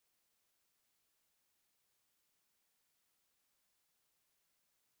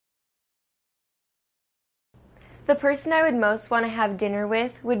The person I would most want to have dinner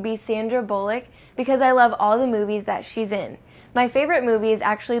with would be Sandra Bullock because I love all the movies that she's in. My favorite movie is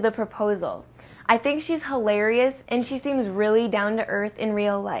actually The Proposal. I think she's hilarious and she seems really down to earth in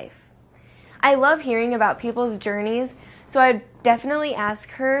real life. I love hearing about people's journeys, so I'd definitely ask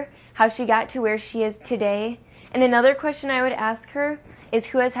her how she got to where she is today. And another question I would ask her is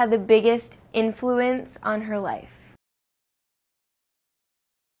who has had the biggest influence on her life.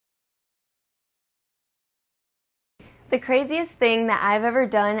 The craziest thing that I've ever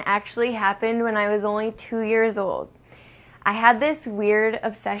done actually happened when I was only 2 years old. I had this weird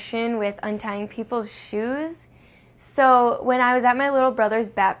obsession with untying people's shoes. So when I was at my little brother's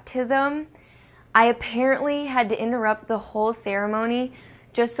baptism, I apparently had to interrupt the whole ceremony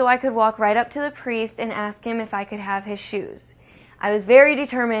just so I could walk right up to the priest and ask him if I could have his shoes. I was very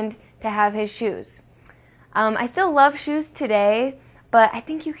determined to have his shoes. I still love shoes today, but I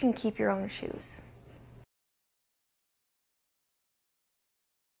think you can keep your own shoes.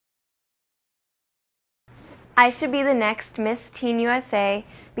 I should be the next Miss Teen USA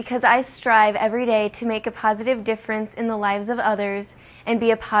because I strive every day to make a positive difference in the lives of others and be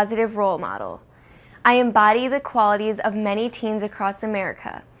a positive role model. I embody the qualities of many teens across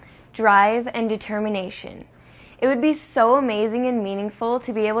America: drive and determination. It would be so amazing and meaningful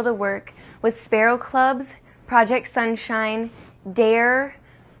to be able to work with Sparrow Clubs, Project Sunshine, DARE,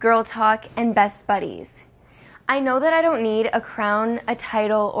 Girl Talk, and Best Buddies. I know that I don't need a crown, a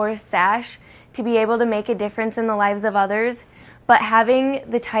title, or a sash to be able to make a difference in the lives of others, but having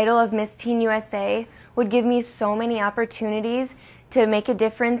the title of Miss Teen USA would give me so many opportunities to make a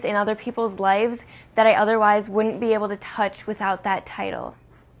difference in other people's lives that I otherwise wouldn't be able to touch without that title.